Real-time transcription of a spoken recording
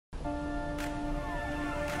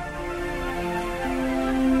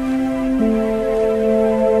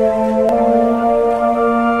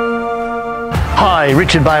G'day,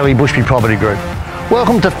 Richard Bailey, Bushby Property Group.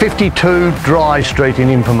 Welcome to 52 Dry Street in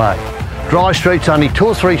Invermay. Dry Street's only 2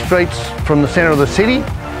 or 3 streets from the centre of the city.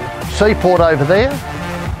 Seaport over there,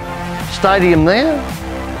 Stadium there,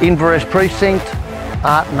 Inveresk Precinct,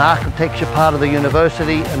 art and architecture part of the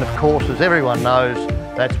university, and of course, as everyone knows,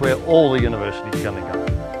 that's where all the university's going to go.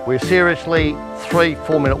 We're seriously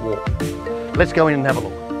 3-4 minute walk. Let's go in and have a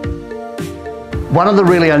look. One of the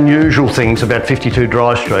really unusual things about 52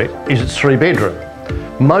 Dry Street is it's 3-bedroom.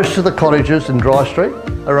 Most of the cottages in Dry Street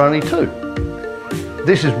are only 2.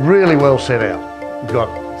 This is really well set out. You've got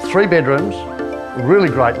 3 bedrooms, a really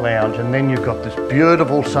great lounge, and then you've got this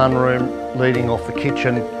beautiful sunroom leading off the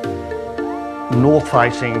kitchen, north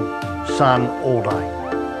facing, sun all day.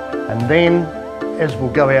 And then as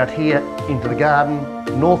we'll go out here into the garden,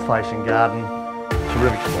 north facing garden,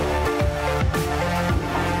 terrific spot.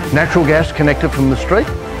 Natural gas connected from the street,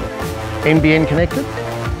 NBN connected,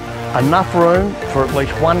 enough room for at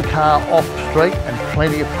least 1 car off the street and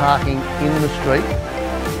plenty of parking in the street.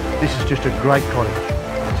 This is just a great cottage.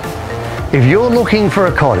 If you're looking for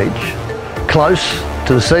a cottage close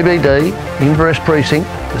to the CBD, Inveresk Precinct,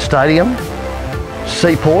 the stadium,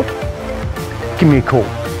 Seaport, give me a call.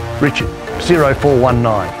 Richard,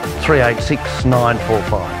 0419 386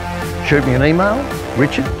 945. Shoot me an email,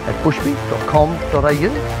 richard@bushby.com.au.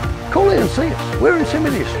 Call in and see us. We're in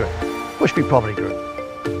Cemetery Street, Bushby Property Group.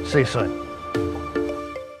 See you soon.